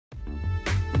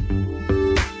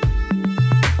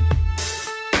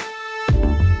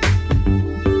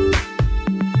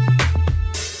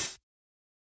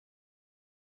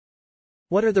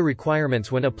What are the requirements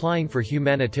when applying for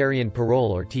humanitarian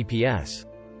parole or TPS?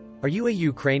 Are you a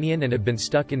Ukrainian and have been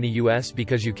stuck in the US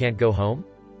because you can't go home?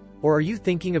 Or are you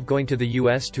thinking of going to the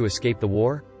US to escape the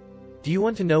war? Do you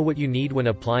want to know what you need when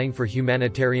applying for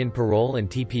humanitarian parole and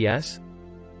TPS?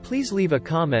 Please leave a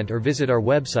comment or visit our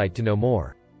website to know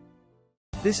more.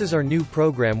 This is our new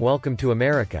program Welcome to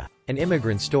America, an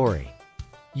immigrant story.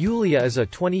 Yulia is a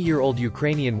 20-year-old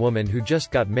Ukrainian woman who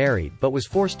just got married but was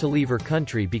forced to leave her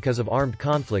country because of armed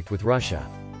conflict with Russia.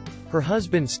 Her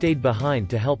husband stayed behind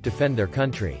to help defend their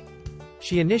country.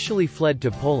 She initially fled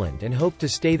to Poland and hoped to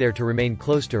stay there to remain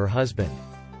close to her husband.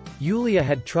 Yulia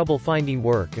had trouble finding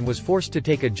work and was forced to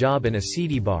take a job in a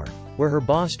seedy bar, where her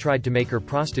boss tried to make her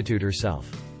prostitute herself.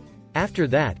 After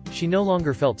that, she no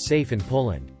longer felt safe in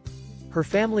Poland. Her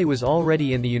family was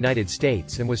already in the United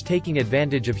States and was taking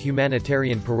advantage of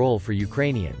humanitarian parole for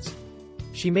Ukrainians.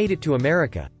 She made it to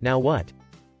America, now what?